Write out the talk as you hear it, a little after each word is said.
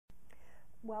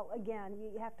Well, again,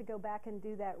 you have to go back and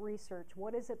do that research.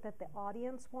 What is it that the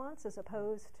audience wants as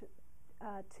opposed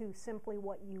to simply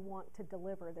what you want to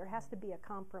deliver? There has to be a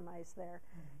compromise there.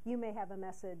 Mm-hmm. You may have a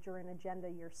message or an agenda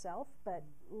yourself, but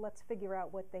let's figure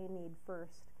out what they need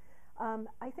first.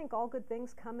 I think all good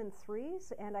things come in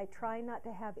threes, and I try not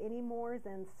to have any more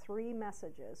than 3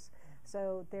 messages.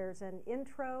 So there's an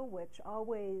intro, which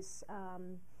always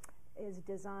is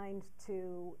designed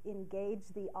to engage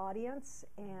the audience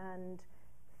and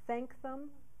thank them,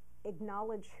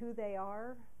 acknowledge who they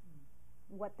are,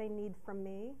 what they need from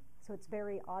me. So it's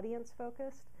very audience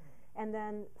focused. And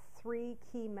then 3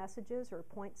 key messages or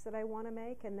points that I want to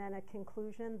make, and then a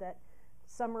conclusion that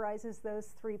summarizes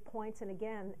those 3 points and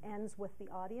again ends with the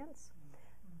audience.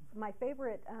 My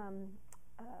favorite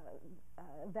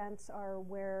events are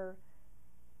where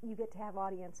you get to have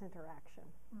audience interaction.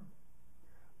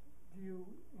 Do you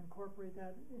incorporate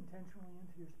that intentionally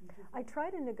into your speeches? I try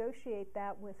to negotiate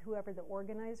that with whoever the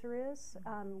organizer is,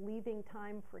 leaving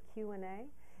time for Q&A.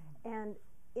 And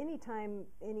anytime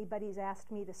anybody's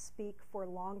asked me to speak for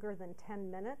longer than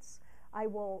 10 minutes, I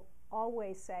will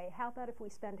always say, how about if we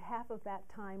spend half of that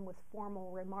time with formal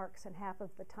remarks and half of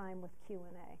the time with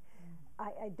Q&A?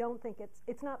 I don't think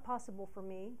it's not possible for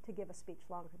me to give a speech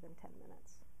longer than 10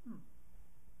 minutes.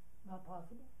 Not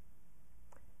possible?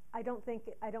 I don't think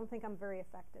I'm very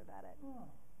effective at it. Oh,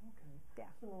 okay.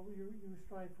 Yeah. So you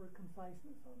strive for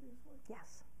conciseness, obviously?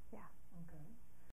 Yes, yeah. Okay.